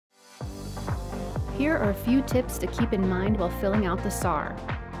Here are a few tips to keep in mind while filling out the SRAR.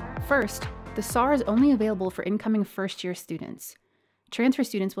 First, the SRAR is only available for incoming first-year students. Transfer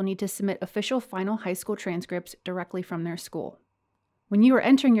students will need to submit official final high school transcripts directly from their school. When you are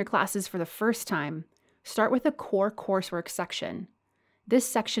entering your classes for the first time, start with the core coursework section. This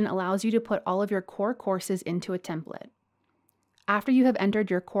section allows you to put all of your core courses into a template. After you have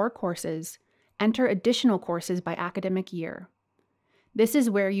entered your core courses, enter additional courses by academic year. This is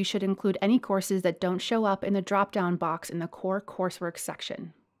where you should include any courses that don't show up in the drop-down box in the core coursework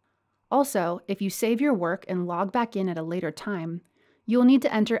section. Also, if you save your work and log back in at a later time, you will need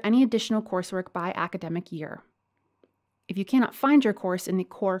to enter any additional coursework by academic year. If you cannot find your course in the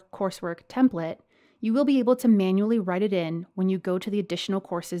core coursework template, you will be able to manually write it in when you go to the additional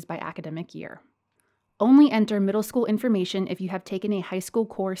courses by academic year. Only enter middle school information if you have taken a high school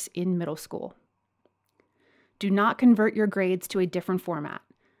course in middle school. Do not convert your grades to a different format.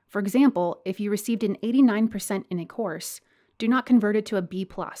 For example, if you received an 89% in a course, do not convert it to a B+.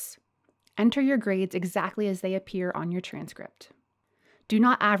 Enter your grades exactly as they appear on your transcript. Do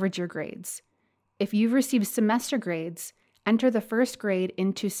not average your grades. If you've received semester grades, enter the first grade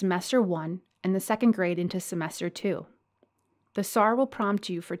into semester 1 and the second grade into semester 2. The SRAR will prompt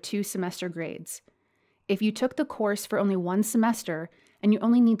you for 2 semester grades. If you took the course for only 1 semester and you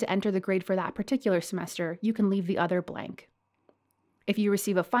only need to enter the grade for that particular semester, you can leave the other blank. If you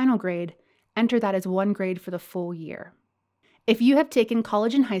receive a final grade, enter that as 1 grade for the full year. If you have taken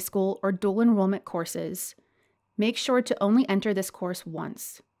college and high school or dual enrollment courses, make sure to only enter this course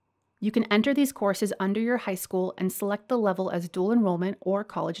once. You can enter these courses under your high school and select the level as dual enrollment or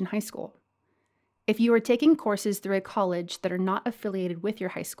college and high school. If you are taking courses through a college that are not affiliated with your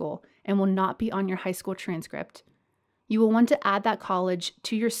high school and will not be on your high school transcript, you will want to add that college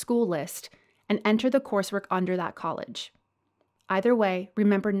to your school list and enter the coursework under that college. Either way,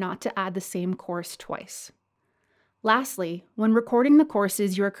 remember not to add the same course twice. Lastly, when recording the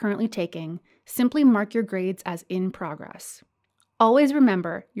courses you are currently taking, simply mark your grades as in progress. Always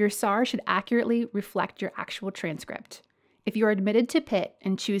remember, your SRAR should accurately reflect your actual transcript. If you are admitted to Pitt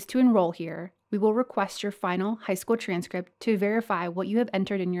and choose to enroll here, we will request your final high school transcript to verify what you have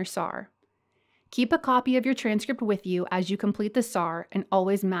entered in your SRAR. Keep a copy of your transcript with you as you complete the SRAR and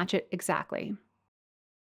always match it exactly.